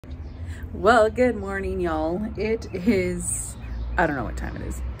Well, good morning, y'all. It is, I don't know what time it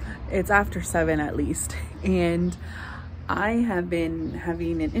is. It's after 7 at least. And I have been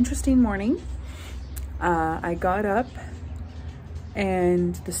having an interesting morning. I got up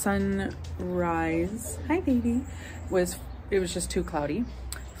and the sunrise, hi baby, it was just too cloudy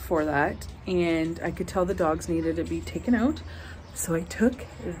for that. And I could tell the dogs needed to be taken out. So I took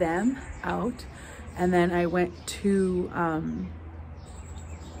them out and then I went to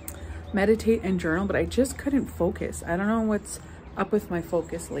meditate and journal, but I just couldn't focus. I don't know what's up with my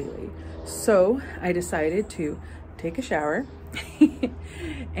focus lately. So I decided to take a shower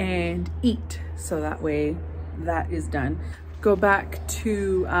and eat. So that way that is done. Go back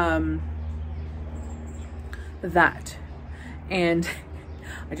to that. And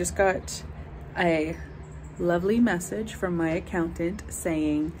I just got a lovely message from my accountant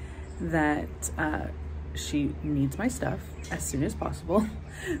saying that she needs my stuff as soon as possible.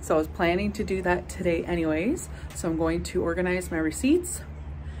 So I was planning to do that today anyways. So I'm going to organize my receipts,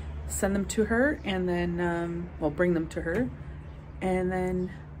 send them to her, and then, well, bring them to her. And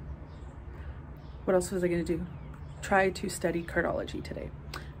then what else was I gonna do? Try to study cardiology today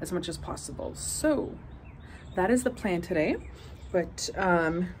as much as possible. So that is the plan today. But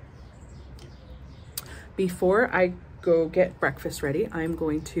before I go get breakfast ready, I'm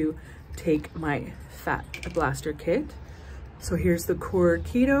going to take my fat blaster kit. So here's the core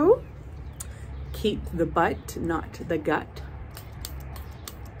keto. Keep the butt, not the gut.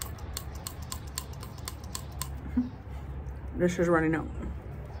 This is running out.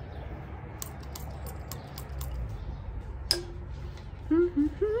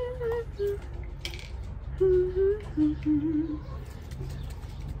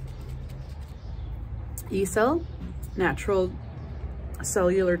 E-cell, natural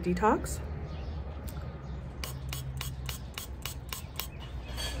cellular detox.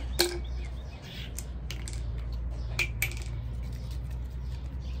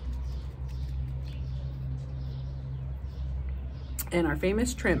 And our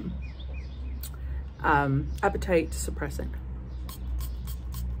famous trim, appetite suppressant.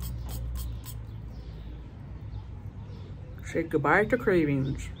 Say goodbye to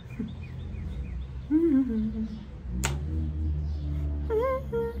cravings.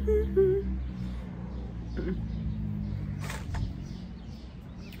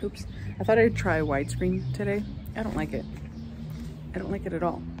 Oops, I thought I'd try widescreen today. I don't like it. I don't like it at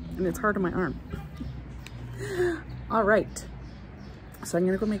all. And it's hard on my arm. All right. So I'm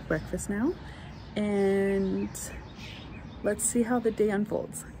gonna go make breakfast now and let's see how the day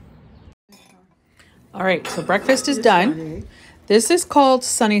unfolds. All right, so breakfast is done. This is called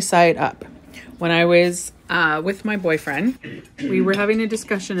Sunny Side Up. When I was with my boyfriend, we were having a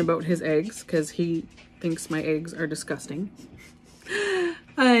discussion about his eggs because he thinks my eggs are disgusting.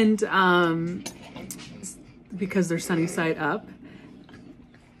 And because they're sunny side up.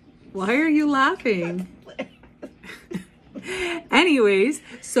 Why are you laughing? Anyways,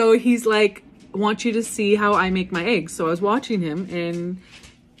 so he's like, I want you to see how I make my eggs. So I was watching him and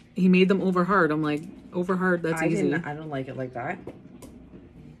he made them over hard. I'm like, over hard, that's easy. I don't like it like that.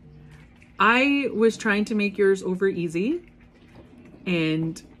 I was trying to make yours over easy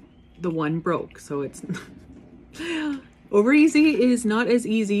and the one broke. So it's over easy is not as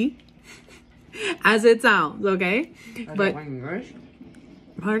easy as it sounds, okay? But one of yours?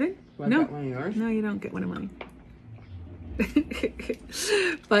 Pardon? No. One of yours? No, you don't get one of mine.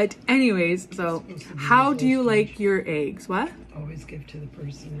 But anyways, so how do you like your eggs? What? Always give to the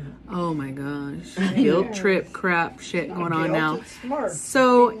person. Oh my gosh. Guilt trip crap shit going on now. It's smart.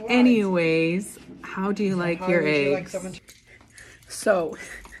 So anyways, how do you like your eggs? So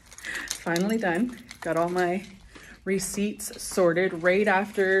finally done. Got all my receipts sorted right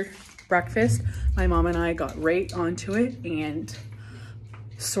after breakfast. My mom and I got right onto it and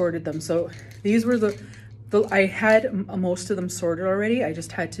sorted them. So these were I had most of them sorted already. I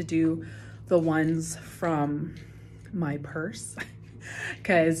just had to do the ones from my purse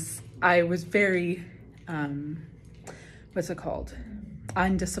because I was very, what's it called?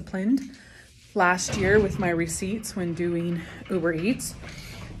 Undisciplined last year with my receipts when doing Uber Eats.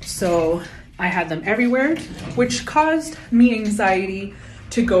 So I had them everywhere, which caused me anxiety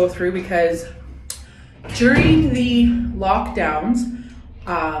to go through because during the lockdowns,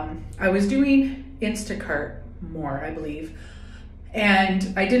 I was doing Instacart more, I believe.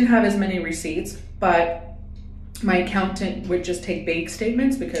 And I didn't have as many receipts, but my accountant would just take bank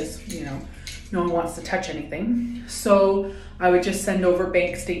statements because, you know, no one wants to touch anything. So I would just send over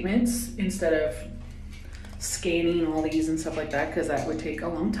bank statements instead of scanning all these and stuff like that because that would take a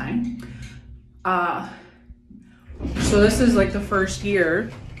long time. So this is like the first year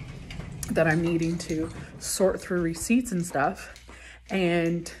that I'm needing to sort through receipts and stuff.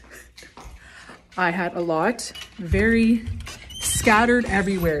 And I had a lot very scattered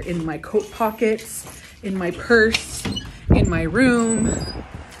everywhere, in my coat pockets, in my purse, in my room,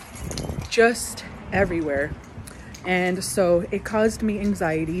 just everywhere. And so it caused me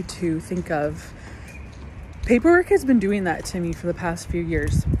anxiety to think of, paperwork has been doing that to me for the past few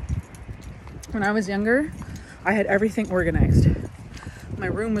years. When I was younger, I had everything organized. My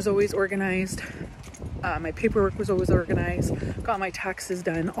room was always organized. My paperwork was always organized. Got my taxes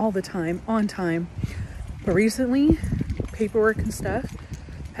done all the time, on time. But recently, paperwork and stuff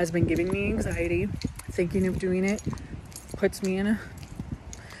has been giving me anxiety. Thinking of doing it puts me in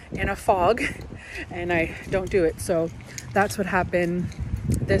a fog, and I don't do it. So that's what happened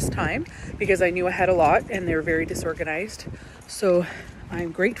this time, because I knew I had a lot and they were very disorganized. So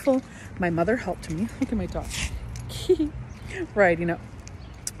I'm grateful my mother helped me. Look at my dog. Right, you know.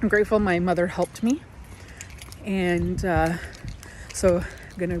 I'm grateful my mother helped me. And so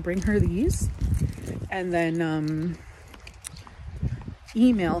I'm gonna bring her these and then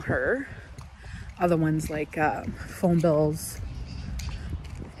email her other ones like phone bills.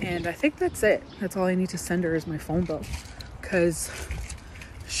 And I think that's it. That's all I need to send her is my phone bill, because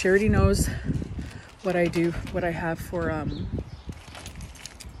she already knows what I do, what I have for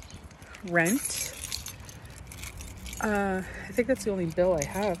rent. I think that's the only bill I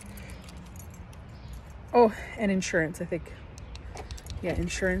have. Oh, and insurance, I think. Yeah,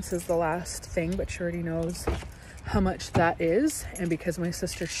 insurance is the last thing, but she already knows how much that is. And because my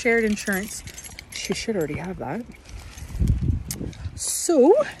sister shared insurance, she should already have that.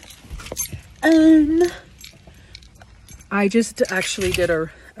 So, I just actually did a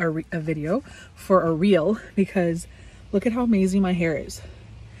video for a reel, because look at how amazing my hair is.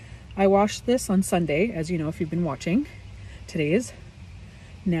 I washed this on Sunday, as you know, if you've been watching. Today is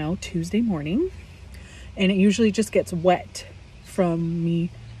now Tuesday morning, and it usually just gets wet from me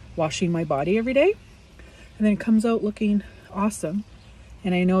washing my body every day, and then it comes out looking awesome.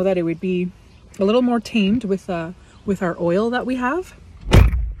 And I know that it would be a little more tamed with our oil that we have,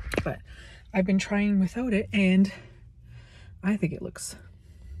 but I've been trying without it, and I think it looks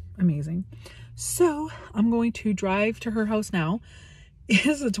amazing. So I'm going to drive to her house now.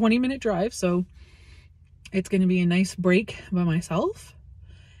 It's a 20-minute drive, so it's going to be a nice break by myself,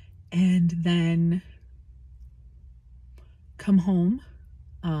 and then come home,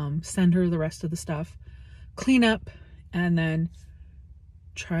 send her the rest of the stuff, clean up, and then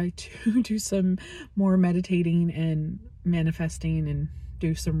try to do some more meditating and manifesting and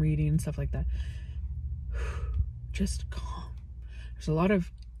do some reading and stuff like that. Just calm. There's a lot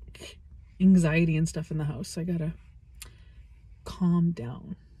of anxiety and stuff in the house, so I gotta calm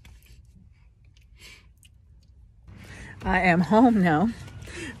down. I am home now.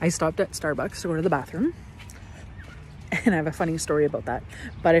 I stopped at Starbucks to go to the bathroom, and I have a funny story about that.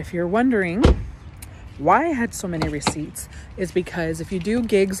 But if you're wondering why I had so many receipts, is because if you do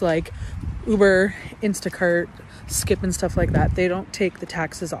gigs like Uber, Instacart, Skip and stuff like that, they don't take the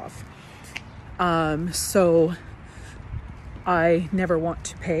taxes off. So I never want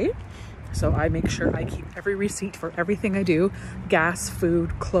to pay. So I make sure I keep every receipt for everything I do, gas,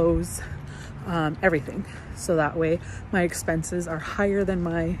 food, clothes, everything. So that way my expenses are higher than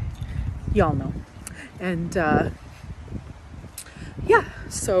my, y'all know. And yeah,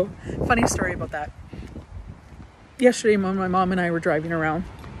 so funny story about that. Yesterday when my mom and I were driving around,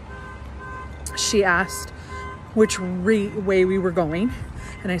 she asked which way we were going.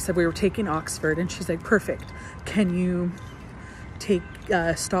 And I said we were taking Oxford, and she's like, perfect. Can you take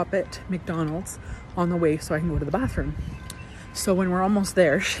stop at McDonald's on the way so I can go to the bathroom? So when we're almost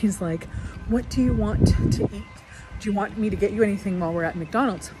there, she's like, what do you want to eat? Do you want me to get you anything while we're at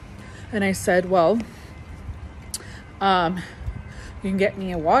McDonald's? And I said, well, you can get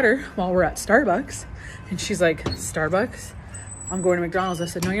me a water while we're at Starbucks. And she's like, Starbucks? I'm going to McDonald's. I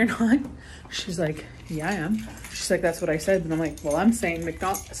said, no, you're not. She's like, yeah, I am. She's like, that's what I said. And I'm like, well, I'm saying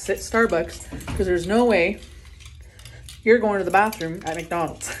Starbucks, because there's no way you're going to the bathroom at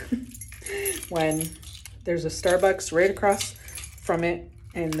McDonald's when there's a Starbucks right across from it,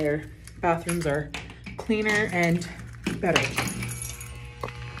 and their bathrooms are cleaner and better.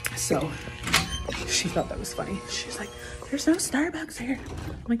 So she thought that was funny. She's like, there's no Starbucks here.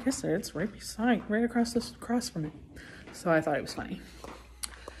 I'm like, yes, sir, it's right beside, right across from it. So I thought it was funny.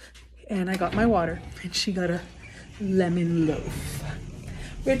 And I got my water, and she got a lemon loaf,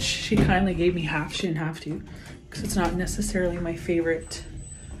 which she kindly gave me half. She didn't have to, because it's not necessarily my favorite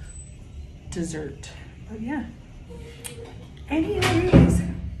dessert. But yeah. Anyways,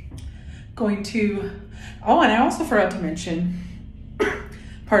 going to, oh, and I also forgot to mention,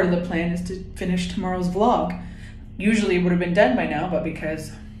 part of the plan is to finish tomorrow's vlog. Usually it would have been done by now, but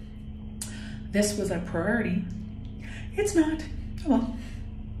because this was a priority, it's not. Oh well.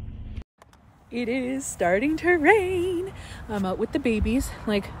 It is starting to rain. I'm out with the babies.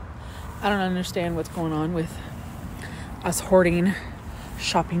 Like, I don't understand what's going on with us hoarding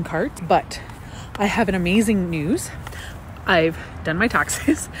shopping carts, but I have an amazing news. I've done my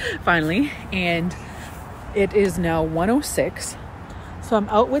taxes finally, and it is now 1:06. So I'm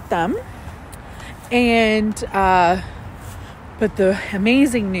out with them. And but the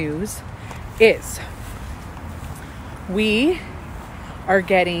amazing news is we are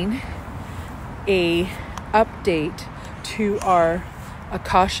getting a update to our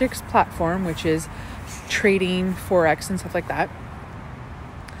Akashics platform, which is trading Forex and stuff like that.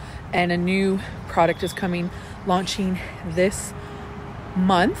 And a new product is launching this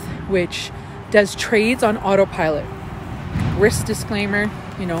month, which does trades on autopilot. Risk disclaimer,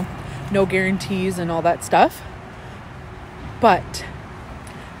 you know, no guarantees and all that stuff. But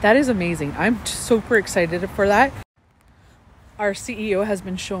that is amazing. I'm super excited for that. Our CEO has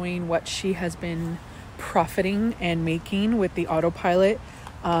been showing what she has been profiting and making with the autopilot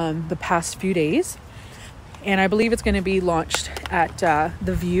the past few days. And I believe it's going to be launched at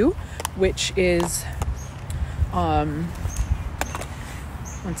The View, which is, one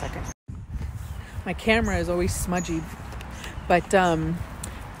second. My camera is always smudgy, but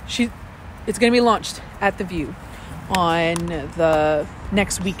it's going to be launched at The View on the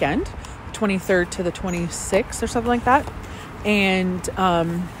next weekend, 23rd to the 26th or something like that. And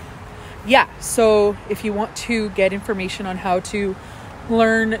yeah, so if you want to get information on how to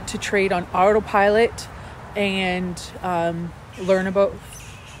learn to trade on autopilot and learn about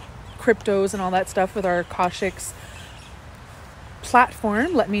cryptos and all that stuff with our Akashics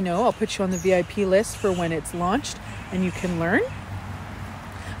platform, let me know. I'll put you on the VIP list for when it's launched and you can learn.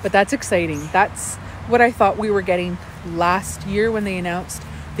 But that's exciting. That's what I thought we were getting last year when they announced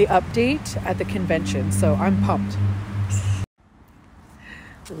the update at the convention. So I'm pumped.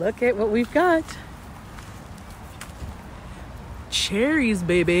 Look at what we've got. Cherries,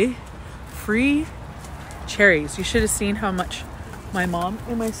 baby. Free cherries. You should have seen how much my mom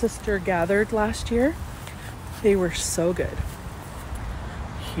and my sister gathered last year. They were so good.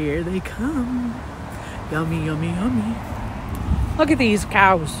 Here they come. Yummy, yummy, yummy. Look at these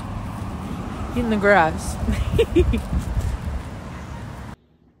cows eating the grass.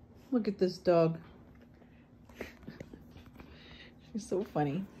 Look at this dog. She's so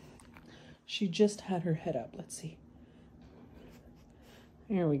funny. She just had her head up. Let's see.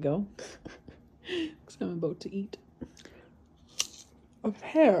 There we go. Because I'm about to eat a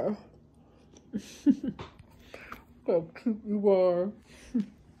pear. How cute you are.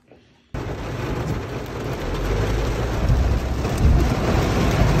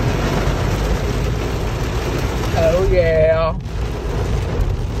 Oh yeah.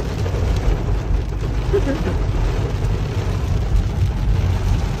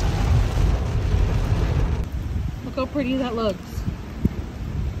 Look how pretty that looks.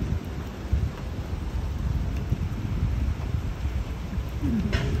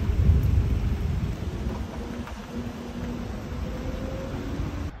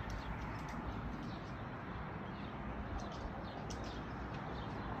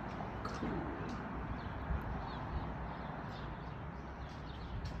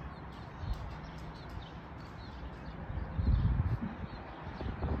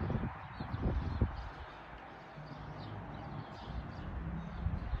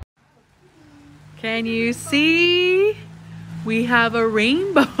 Can you see? We have a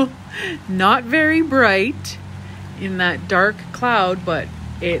rainbow. Not very bright in that dark cloud, but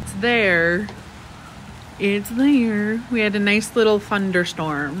it's there. It's there. We had a nice little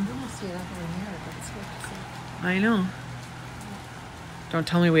thunderstorm. I know. Don't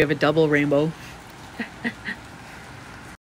tell me we have a double rainbow.